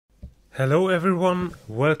Hello everyone,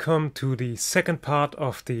 welcome to the second part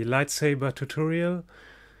of the Lightsaber tutorial.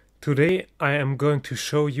 Today I am going to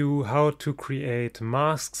show you how to create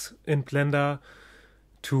masks in Blender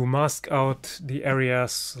to mask out the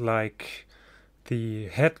areas like the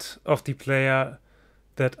head of the player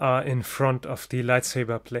that are in front of the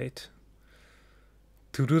lightsaber blade.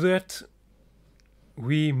 To do that,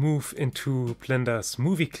 we move into Blender's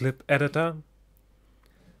movie clip editor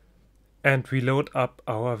and we load up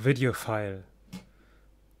our video file.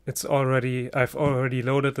 I've already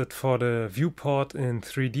loaded it for the viewport in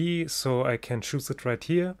 3D, so I can choose it right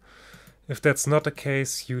here. If that's not the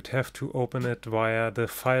case, you'd have to open it via the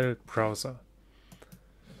file browser.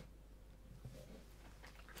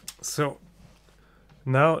 So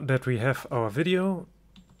now that we have our video,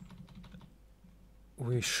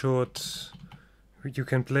 you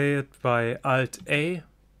can play it by Alt A.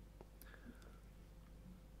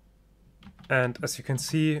 And as you can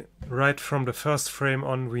see, right from the first frame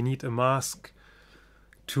on, we need a mask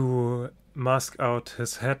to mask out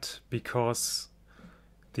his head because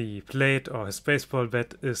the blade or his baseball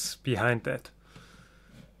bat is behind that.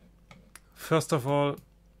 First of all,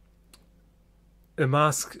 a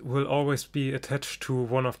mask will always be attached to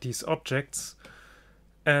one of these objects,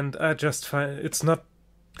 and I just find it's not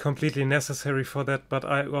completely necessary for that, but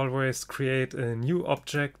I always create a new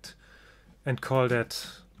object and call that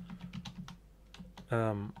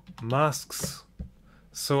masks,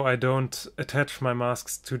 so I don't attach my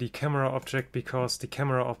masks to the camera object, because the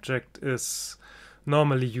camera object is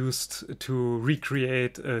normally used to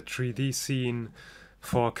recreate a 3D scene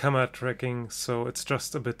for camera tracking, so it's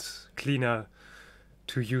just a bit cleaner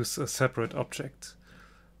to use a separate object.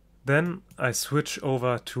 Then I switch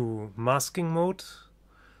over to masking mode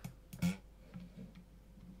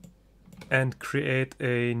and create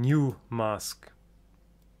a new mask.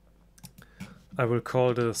 I will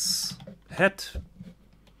call this head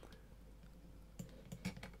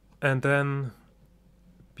and then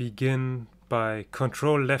begin by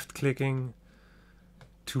control left clicking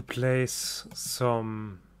to place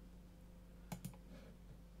some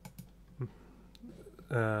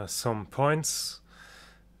points,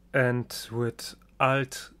 and with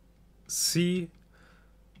Alt C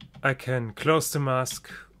I can close the mask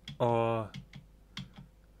or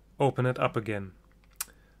open it up again.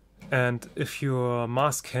 And if your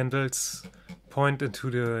mask handles point into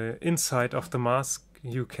the inside of the mask,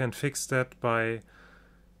 you can fix that by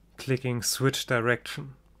clicking switch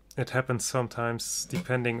direction. It happens sometimes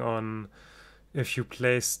depending on if you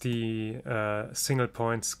place the single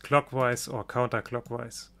points clockwise or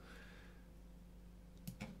counterclockwise.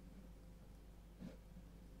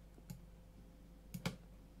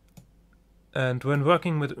 And when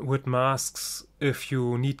working with masks, if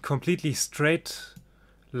you need completely straight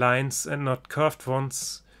lines and not curved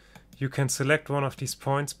ones, you can select one of these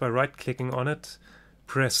points by right-clicking on it,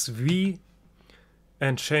 press V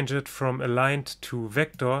and change it from aligned to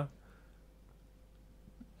vector,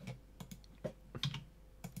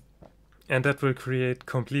 and that will create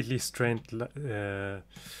completely straight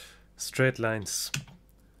lines.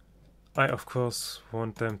 I of course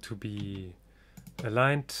want them to be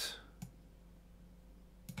aligned.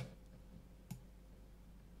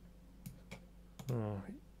 Oh,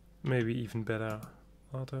 maybe even better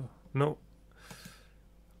auto. No,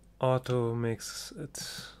 auto makes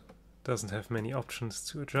it doesn't have many options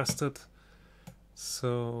to adjust it,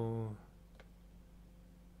 so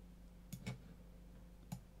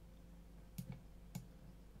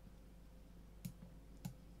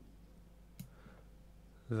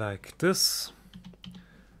like this.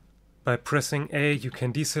 By pressing A you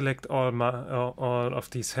can deselect all of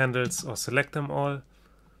these handles or select them all.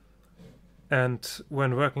 And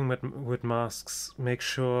when working with masks, make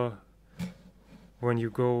sure when you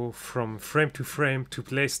go from frame to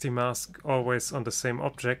place the mask always on the same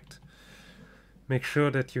object, make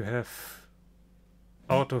sure that you have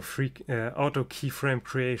auto keyframe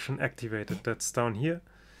creation activated. That's down here.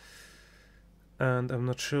 And I'm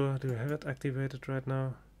not sure, do I have it activated right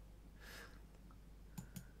now?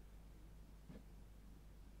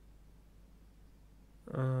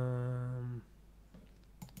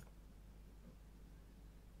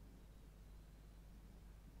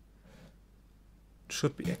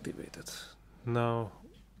 Should be activated. Now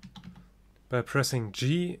by pressing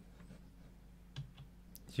G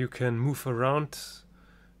you can move around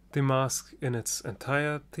the mask in its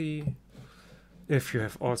entirety if you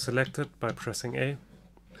have all selected by pressing A.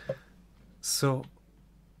 So,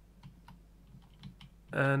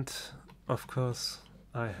 and of course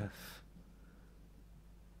I have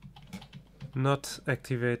not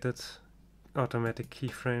activated automatic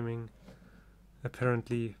keyframing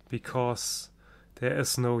apparently, because there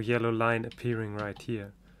is no yellow line appearing right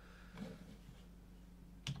here.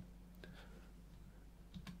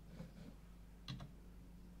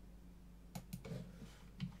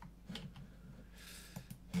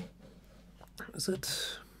 Is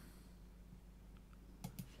it?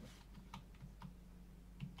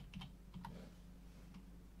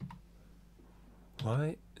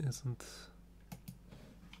 Why isn't...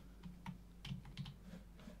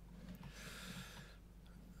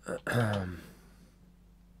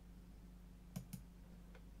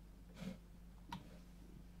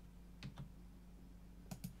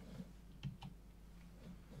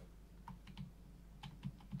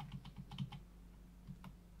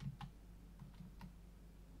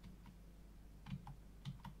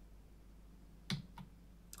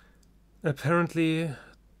 Apparently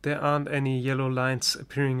there aren't any yellow lines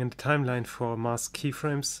appearing in the timeline for mask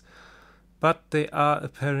keyframes, but they are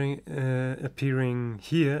appearing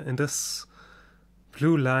here in this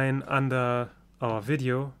blue line under our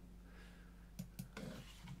video.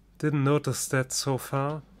 Didn't notice that so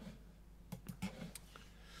far.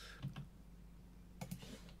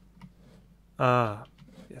 Ah,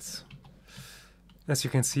 yes. As you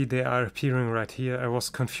can see, they are appearing right here. I was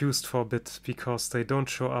confused for a bit because they don't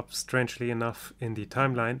show up, strangely enough, in the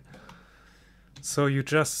timeline. So you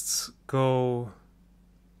just go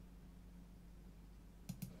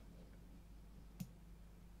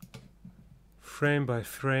frame by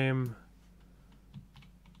frame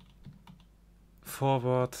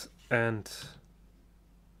forward and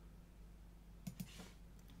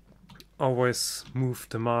always move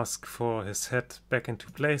the mask for his head back into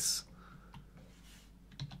place.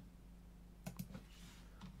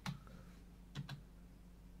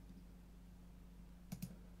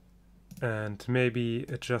 And maybe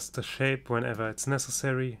adjust the shape whenever it's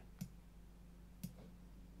necessary.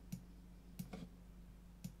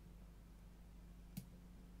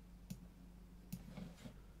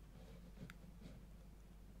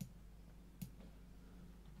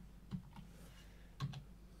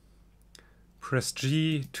 Press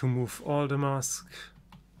G to move all the mask.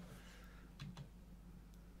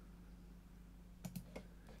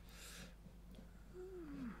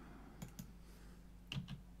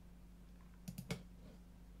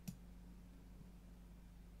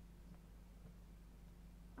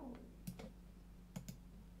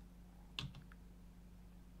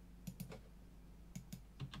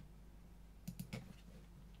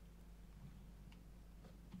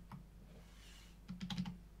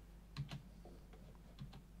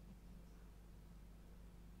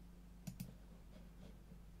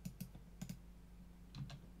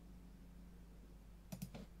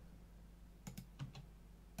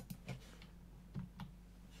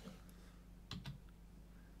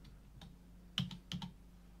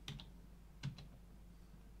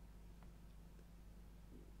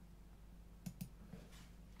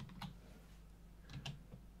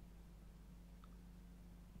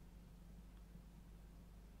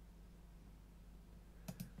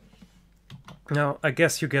 Now, I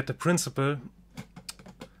guess you get the principle.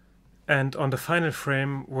 And on the final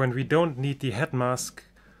frame, when we don't need the head mask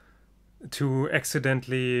to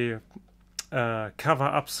accidentally cover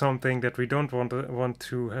up something that we don't want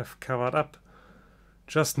to have covered up,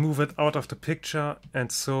 just move it out of the picture,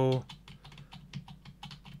 and so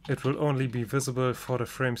it will only be visible for the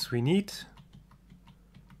frames we need.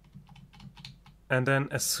 And then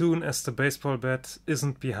as soon as the baseball bat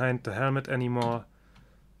isn't behind the helmet anymore,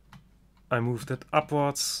 I moved it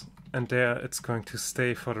upwards, and there it's going to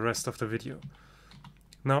stay for the rest of the video.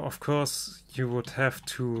 Now, of course, you would have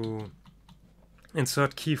to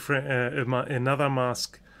insert another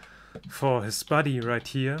mask for his body right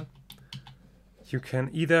here. You can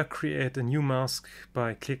either create a new mask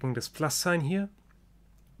by clicking this plus sign here,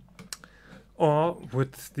 or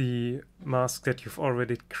with the mask that you've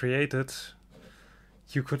already created,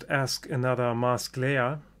 you could ask another mask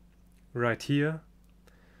layer right here.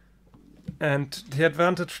 And the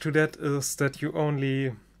advantage to that is that you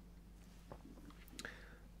only,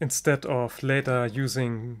 instead of later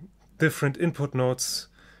using different input nodes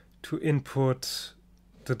to input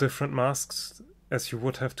the different masks, as you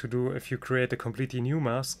would have to do if you create a completely new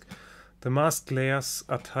mask, the mask layers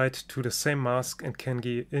are tied to the same mask and can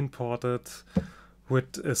be imported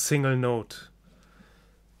with a single node.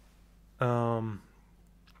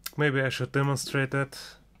 Maybe I should demonstrate that.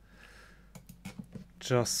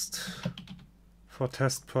 Just for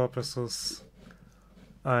test purposes,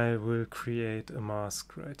 I will create a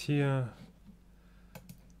mask right here.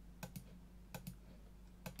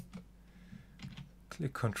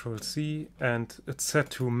 click Ctrl C, and it's set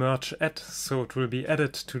to merge add, so it will be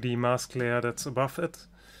added to the mask layer that's above it.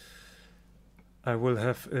 I will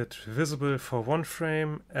have it visible for one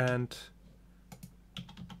frame and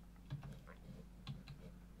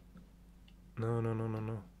no.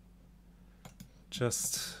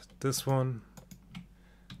 Just this one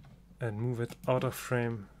and move it out of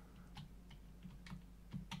frame.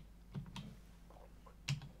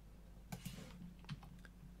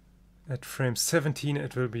 At frame 17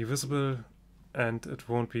 it will be visible and it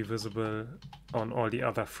won't be visible on all the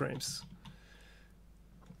other frames.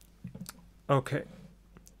 Okay,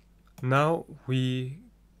 now we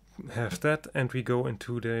have that and we go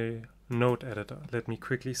into the node editor. Let me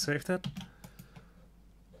quickly save that.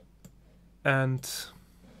 And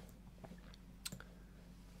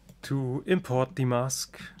to import the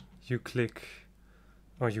mask, you click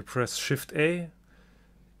or you press Shift A,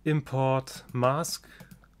 import mask,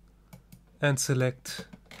 and select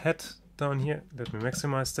head down here. Let me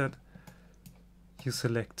maximize that. You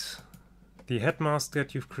select the head mask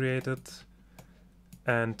that you've created,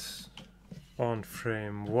 and on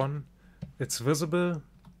frame 1 it's visible.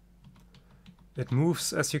 It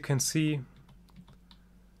moves, as you can see,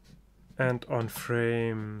 and on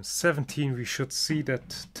frame 17 we should see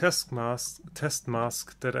that test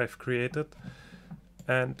mask that I've created,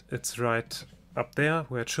 and it's right up there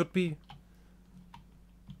where it should be,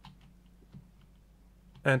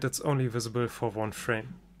 and it's only visible for one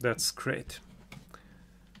frame. That's great.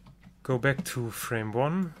 Go back to frame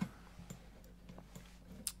 1.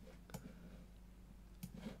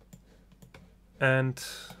 And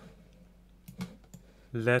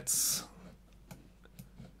let's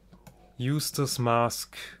use this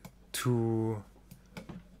mask to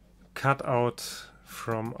cut out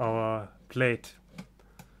from our plate.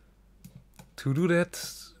 To do that,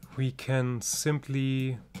 we can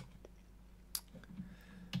simply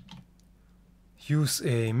use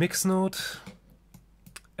a mix node,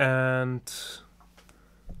 and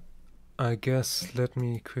I guess let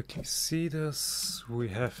me quickly see this. We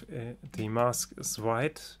have the mask is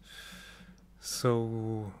white,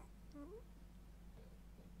 so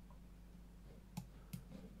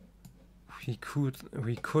we could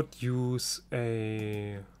use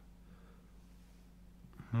a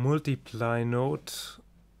multiply node,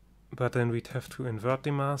 but then we'd have to invert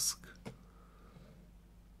the mask.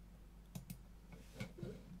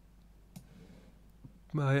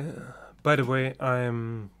 By the way,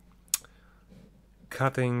 I'm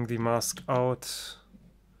cutting the mask out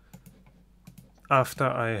after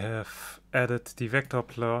I have added the vector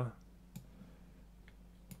blur,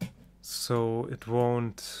 so it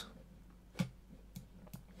won't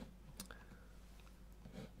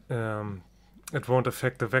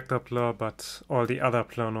affect the vector blur, but all the other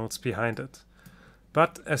blur nodes behind it.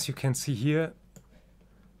 But as you can see here,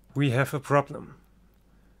 we have a problem.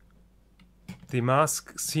 The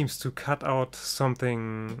mask seems to cut out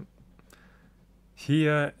something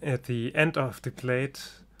here at the end of the plate,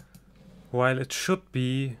 while it should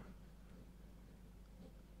be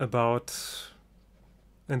about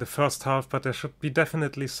in the first half, but there should be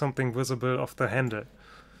definitely something visible of the handle.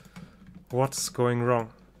 What's going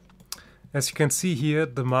wrong? As you can see here,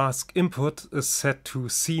 the mask input is set to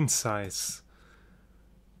scene size.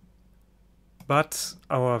 But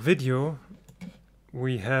our video,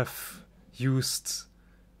 we have used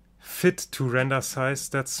fit to render size.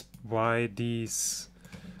 That's why these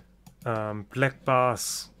black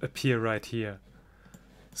bars appear right here.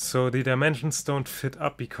 So the dimensions don't fit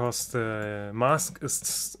up because the mask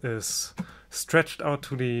is stretched out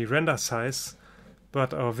to the render size,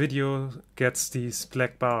 but our video gets these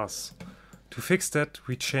black bars. To fix that,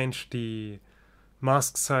 we change the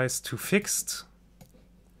mask size to fixed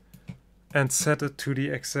and set it to the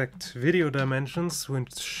exact video dimensions,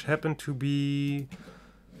 which happen to be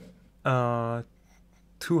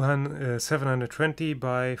 720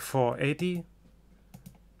 by 480.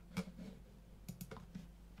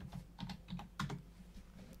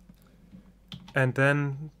 And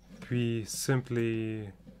then we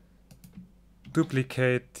simply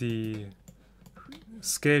duplicate the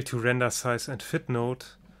scale to render size and fit node,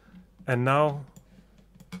 and now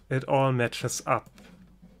it all matches up.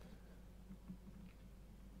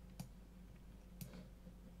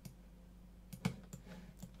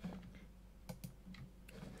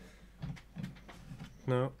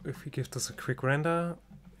 Now, if we give this a quick render,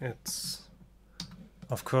 it's,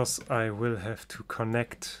 of course, I will have to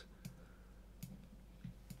connect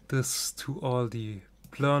this to all the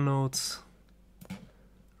blur nodes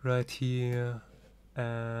right here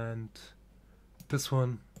and this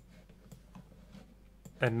one.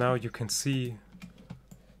 And now you can see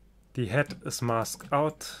the head is masked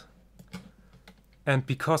out. And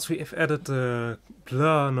because we have added the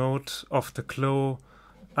blur node of the glow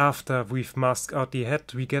after we've masked out the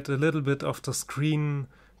head, we get a little bit of the screen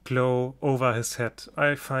glow over his head.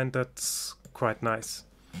 I find that's quite nice.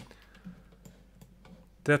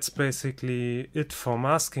 That's basically it for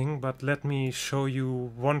masking, but let me show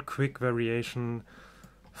you one quick variation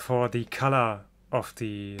for the color of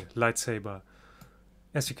the lightsaber.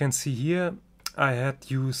 As you can see here, I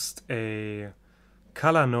had used a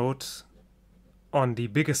color node on the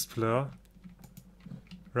biggest blur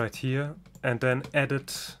right here and then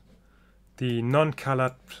added the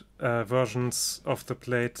non-colored versions of the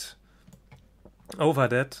plate over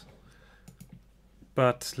that.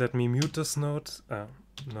 But let me mute this node,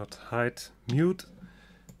 not hide, mute.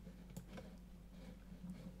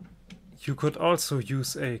 You could also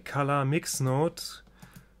use a color mix node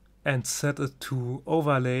and set it to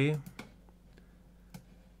overlay,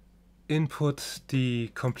 input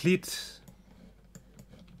the complete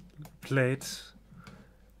plate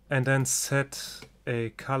and then set a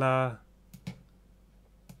color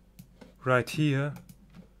right here,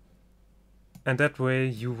 and that way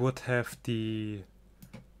you would have the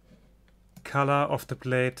color of the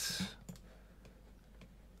plate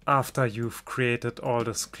after you've created all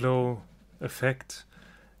this glow effect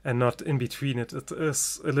and not in between it. It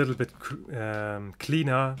is a little bit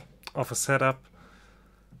cleaner of a setup,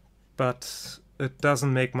 but it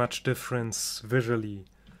doesn't make much difference visually.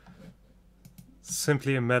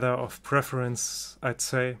 Simply a matter of preference, I'd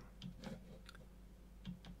say.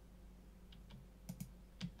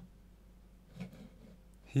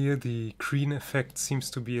 Here the green effect seems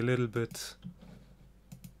to be a little bit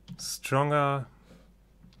stronger,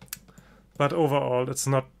 but overall it's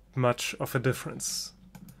not much of a difference.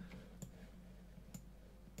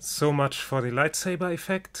 So much for the lightsaber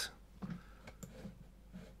effect,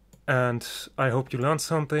 and I hope you learned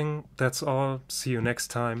something. That's all. See you next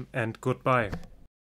time and goodbye.